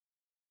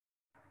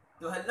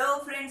तो hello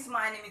friends,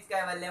 my name is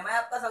कैवल्य। मैं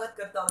आपका स्वागत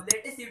करता हूँ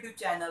latest YouTube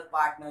channel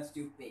partners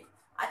tube पे।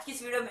 आज की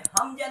इस वीडियो में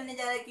हम जानने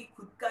जा रहे हैं कि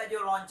खुद का जो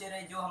लॉन्चर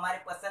है, जो हमारे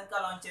पसंद का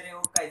लॉन्चर है,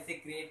 वो कैसे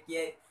क्रिएट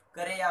किए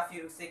करें या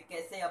फिर उसे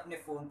कैसे अपने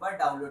फ़ोन पर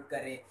डाउनलोड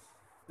करें।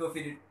 तो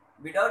फिर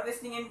without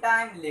wasting in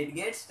time, let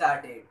get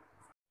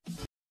started.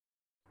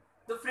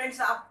 तो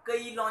फ्रेंड्स, आप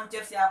कई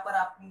लॉन्चर्स यहाँ पर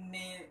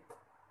आपने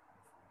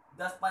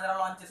 10-15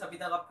 लॉन्चर्स अभी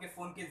तक आपके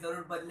फ़ोन के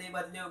ज़रूर बदले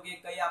बदले होंगे।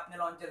 कई आपने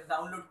लॉन्चर्स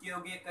डाउनलोड किए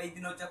होंगे, कई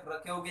दिनों तक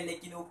रखे होंगे,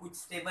 लेकिन वो कुछ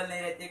स्टेबल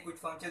नहीं रहते, कुछ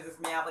फंक्शंस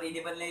उसमें यहाँ पर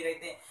इनेबल नहीं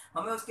रहते।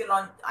 हमें उसके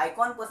लॉन्च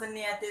आइकॉन पसंद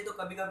नहीं आते, तो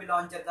कभी कभी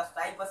लॉन्चर का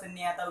स्टाइल पसंद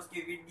नहीं आता,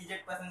 उसके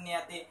विजेट पसंद नहीं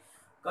आते।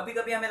 कभी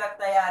कभी हमें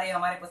लगता है यार ये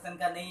हमारे पसंद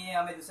का नहीं है,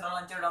 हमें दूसरा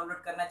लॉन्चर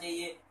डाउनलोड करना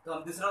चाहिए, तो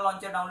हम दूसरा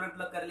लॉन्चर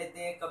डाउनलोड कर लेते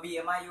हैं। कभी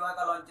MIUI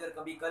का लॉन्चर,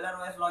 कभी कलर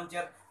OS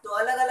लॉन्चर, तो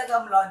अलग अलग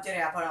हम लॉन्चर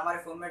यहाँ पर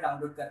हमारे फ़ोन में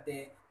डाउनलोड करते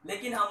हैं।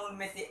 लेकिन हम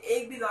उनमें से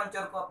एक भी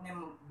लॉन्चर को अपने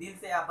दिल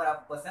से यहाँ पर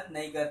आप पसंद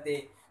नहीं करते।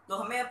 तो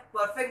हमें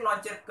परफेक्ट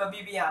लॉन्चर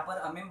कभी भी यहाँ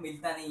पर हमें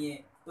मिलता नहीं है।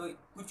 तो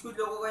कुछ कुछ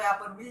लोगों को यहाँ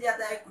पर मिल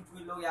जाता है, कुछ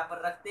कुछ लोग यहाँ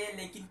पर रखते हैं,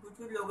 लेकिन कुछ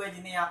कुछ लोग हैं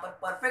जिन्हें यहाँ पर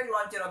परफेक्ट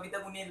लॉन्चर अभी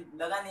तक उन्हें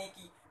लगा नहीं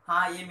कि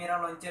हाँ ये मेरा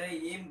लॉन्चर है,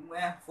 ये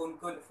मैं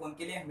फ़ोन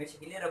के लिए हमेशा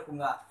के लिए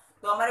रखूंगा।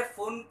 तो हमारे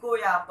फ़ोन को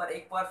यहाँ पर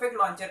एक परफेक्ट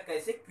लॉन्चर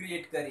कैसे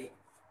क्रिएट करें,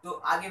 तो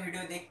आगे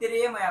वीडियो देखते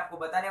रहिए। मैं आपको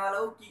बताने वाला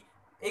हूँ कि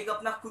एक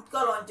अपना खुद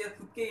का लॉन्चर,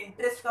 खुद के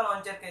इंटरेस्ट का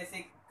लॉन्चर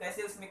कैसे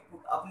कैसे उसमें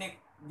अपने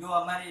जो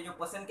हमारे जो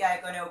पसंद के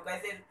आइकन है वो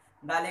कैसे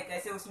डालें,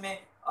 कैसे उसमें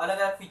अलग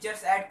अलग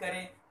फीचर्स ऐड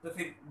करें। तो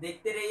फिर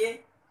देखते रहिए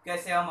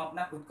कैसे हम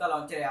अपना खुद का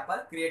लॉन्चर यहाँ पर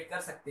क्रिएट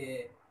कर सकते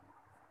हैं।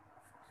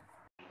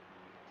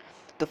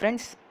 तो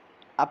फ्रेंड्स,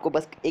 आपको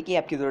बस एक ही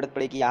ऐप की ज़रूरत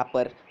पड़ेगी यहाँ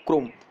पर,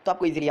 क्रोम। तो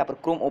आपको इजीली यहाँ पर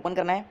क्रोम ओपन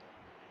करना है।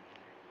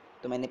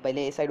 तो मैंने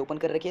पहले ये साइड ओपन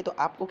कर रखी है। तो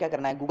आपको क्या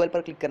करना है, गूगल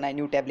पर क्लिक करना है,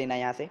 न्यू टैब लेना है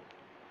यहाँ से।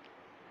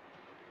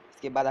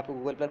 इसके बाद आपको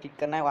गूगल पर क्लिक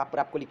करना है, वहाँ पर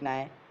आपको लिखना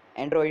है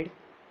एंड्रॉइड।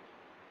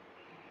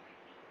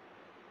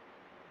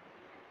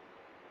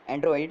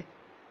 एंड्रॉइड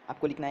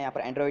आपको लिखना है यहाँ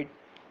पर एंड्रॉइड,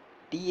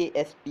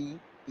 TASTE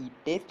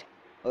टेस्ट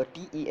और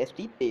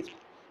TEST टेस्ट।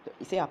 तो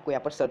इसे आपको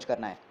यहाँ पर सर्च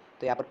करना है।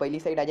 तो यहाँ पर पहली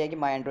साइड आ जाएगी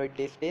माई एंड्रॉइड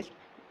टेस्ट टेस्ट।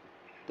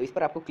 तो इस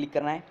पर आपको क्लिक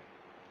करना है।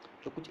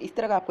 तो कुछ इस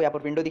तरह का आपको यहाँ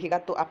पर विंडो दिखेगा।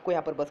 तो आपको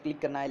यहाँ पर बस क्लिक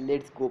करना है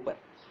लेट्स गो पर,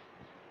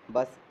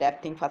 बस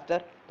टैप थिंक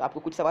फास्टर। तो आपको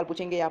कुछ सवाल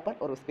पूछेंगे यहाँ पर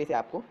और उस पर से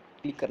आपको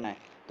क्लिक करना है।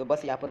 तो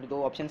बस यहाँ पर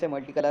दो ऑप्शन है,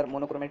 मल्टी कलर,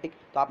 मोनोक्रोमेटिक।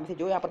 तो आप में से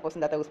जो यहाँ पर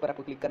पसंद आता है उस पर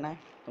आपको क्लिक करना है।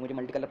 तो मुझे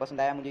मल्टी कलर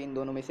पसंद आया। मुझे इन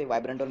दोनों में से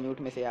वाइब्रेंट और म्यूट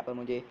में से यहाँ पर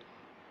मुझे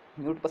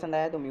म्यूट पसंद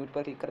आया, तो म्यूट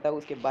पर क्लिक करता हूँ।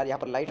 उसके बाद यहाँ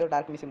पर लाइट और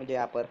डार्क में से मुझे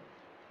यहाँ पर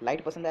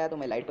लाइट पसंद आया, तो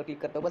मैं लाइट पर क्लिक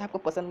करता हूँ। बस आपको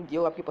पसंद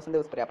जो आपकी पसंद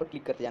है उस पर यहाँ पर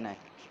क्लिक करते जाना है।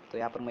 तो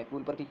यहाँ पर मैं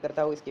कूल पर क्लिक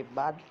करता हूँ। इसके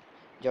बाद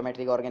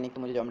ज्योमेट्रिक ऑर्गेनिक,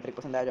 तो मुझे ज्योमेट्रिक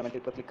पसंद आया,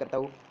 ज्योमेट्रिक पर क्लिक करता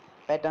हूँ।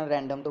 पैटर्न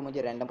रैंडम, तो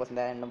मुझे रैंडम पसंद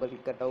आया, रैंडम पर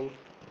क्लिक करता हूँ।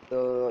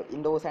 तो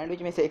इन दो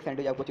सैंडविच में से एक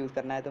सैंडविच आपको चूज़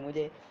करना है, तो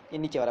मुझे ये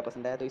नीचे वाला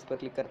पसंद आया, तो इस पर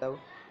क्लिक करता हूँ।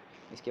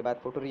 इसके बाद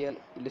फोटो रियल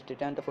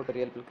इलिस्ट्रेटर, तो फोटो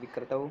रियल पर क्लिक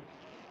करता हूँ।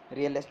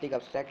 रियलिस्टिक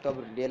अब्स्ट्रैक्ट, तो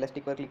अब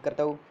रियलिस्टिक पर क्लिक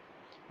करता हूँ।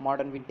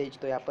 मॉडर्न विंटेज,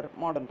 तो यहाँ पर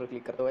मॉडर्न पर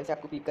क्लिक करता हूँ। ऐसे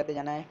आपको क्लिक करते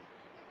जाना है।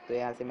 तो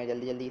यहाँ से मैं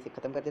जल्दी जल्दी इसे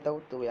ख़त्म कर देता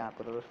हूँ। तो यहाँ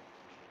पर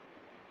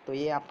तो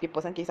ये आपकी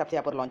पसंद के हिसाब से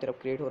यहाँ पर लॉन्चर अब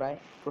क्रिएट हो रहा है।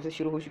 प्रोसेस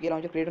शुरू हो चुकी है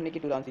लॉन्चर क्रिएट होने की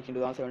 2016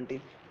 2017।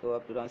 तो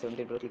अब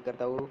 2017 पर क्लिक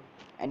करता हूँ।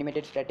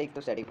 एनिमेटेड स्टैटिक,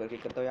 तो स्टैटिक पर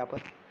क्लिक करता हूँ यहाँ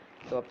पर।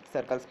 तो अब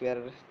सर्कल स्क्वायर,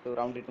 तो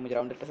राउंडेड, तो मुझे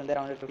राउंडेड पसंद है,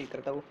 राउंडेड पर क्लिक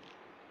करता हूँ।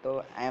 तो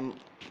आई एम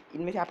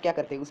इनमें से आप क्या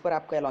करते हैं उस पर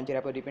आपका लॉन्चर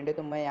यहाँ पर डिपेंड है।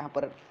 तो मैं यहाँ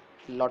पर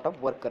लॉट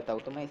ऑफ वर्क करता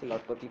हूँ, तो मैं इसे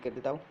लॉट पर क्लिक कर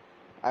देता हूँ।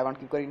 I want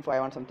quicker info, I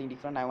want something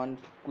different, I want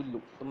cool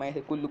look, तो मैं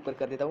इसे कूल लुक पर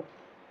कर देता हूँ।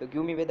 तो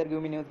give me whether, give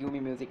me news, give me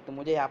music, तो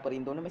मुझे यहाँ पर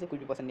इन दोनों में से कुछ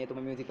भी पसंद नहीं है, तो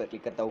मैं म्यूजिक पर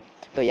क्लिक करता हूँ।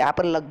 तो यहाँ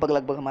पर लगभग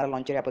लगभग हमारा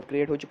लॉन्चर यहाँ पर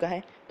क्रिएट हो चुका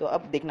है। तो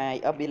अब देखना है,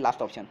 अब ये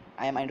last option,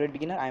 I am Android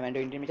beginner, I am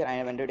Android intermediate, I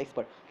am Android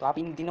expert. तो आप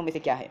इन तीनों में से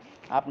क्या है,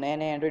 आप नए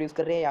नए एंड्रॉइड यूज़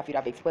कर रहे हैं, या फिर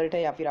आप एक्सपर्ट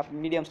है, या फिर आप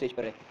मीडियम स्टेज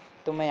पर है।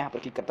 तो मैं यहाँ पर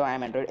क्लिक करता हूँ आई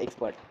एम एंड्रॉइड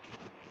एक्सपर्ट।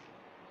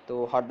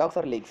 तो हॉट डॉग्स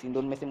और लेग्स, इन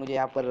दोनों में से मुझे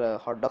यहाँ पर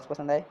हॉट डॉग्स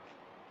पसंद आए,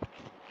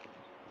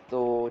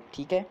 तो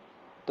ठीक है।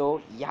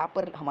 तो यहाँ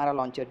पर हमारा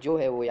लॉन्चर जो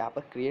है वो यहाँ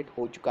पर क्रिएट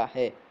हो चुका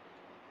है।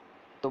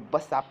 तो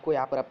बस आपको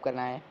यहाँ पर अब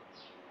करना है।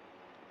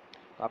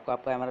 तो आपका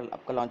आपका हमारा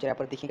आपका लॉन्चर यहाँ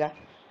पर दिखेगा।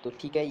 तो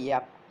ठीक है, ये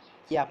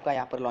आपका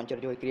यहाँ पर लॉन्चर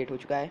जो है क्रिएट हो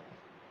चुका है।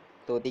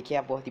 तो देखिए,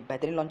 आप बहुत ही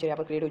बेहतरीन लॉन्चर यहाँ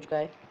पर क्रिएट हो चुका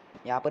है।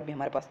 यहाँ पर भी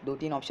हमारे पास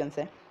 2-3 ऑप्शंस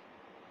हैं,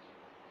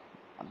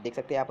 आप देख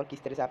सकते हैं यहाँ पर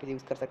किस तरह से आप इसे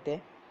यूज़ कर सकते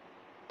हैं।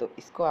 तो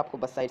इसको आपको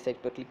बस साइड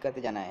साइड पर क्लिक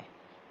करते जाना है।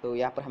 तो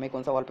यहाँ पर हमें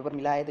कौन सा वॉलपेपर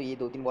मिला है, तो ये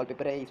 2-3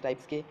 वॉलपेपर है इस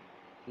टाइप्स के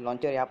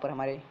लॉन्चर यहाँ पर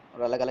हमारे,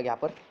 और अलग अलग यहाँ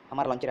पर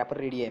हमारा लॉन्चर यहाँ पर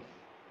रेडी है।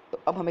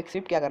 तो अब हमें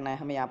सिर्फ क्या करना है,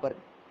 हमें यहाँ पर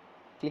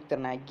क्लिक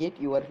करना है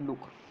गेट योर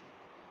लुक।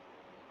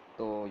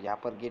 तो यहाँ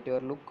पर गेट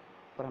योर लुक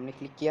पर हमने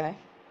क्लिक किया है।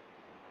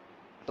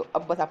 तो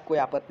अब बस आपको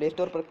यहाँ पर प्ले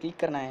स्टोर पर क्लिक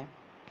करना है,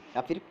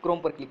 या फिर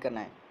क्रोम पर क्लिक करना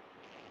है।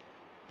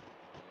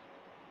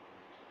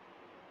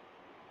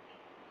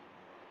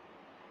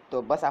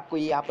 तो बस आपको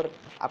ये यहाँ पर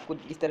आपको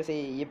इस तरह से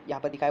ये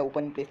यहाँ पर दिखाया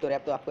ओपन प्ले स्टोर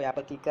ऐप, तो आपको यहाँ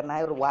पर क्लिक करना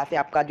है और वहाँ से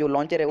आपका जो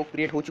लॉन्चर है वो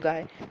क्रिएट हो चुका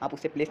है। आप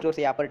उसे प्ले स्टोर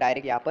से यहाँ पर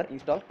डायरेक्ट यहाँ पर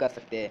इंस्टॉल कर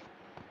सकते हैं।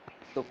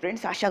 तो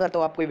फ्रेंड्स, आशा करता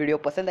हूँ आपको ये वीडियो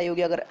पसंद आई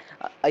होगी। अगर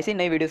ऐसे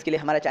नई वीडियोज़ के लिए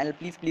हमारा channel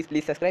please please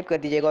please subscribe कर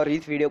दीजिएगा, और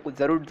इस वीडियो को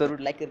ज़रूर ज़रूर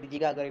लाइक कर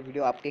दीजिएगा अगर ये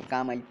वीडियो आपके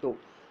काम आई तो।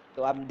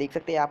 तो आप देख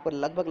सकते हैं यहाँ पर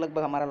लगभग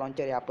लगभग हमारा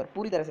लॉन्चर यहाँ पर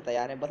पूरी तरह से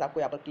तैयार है। बस आपको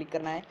यहाँ पर क्लिक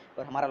करना है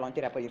और हमारा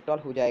लॉन्चर यहाँ पर इंस्टॉल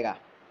हो जाएगा।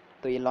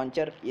 तो ये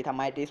लॉन्चर, ये था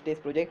माई टेस्ट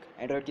टेस्ट प्रोजेक्ट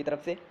एंड्रॉयड की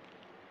तरफ से।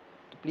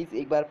 तो प्लीज़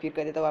एक बार फिर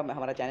कर देता हूँ, आप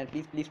हमारा चैनल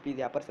प्लीज़ प्लीज़ प्लीज़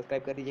यहाँ पर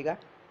सब्सक्राइब कर दीजिएगा।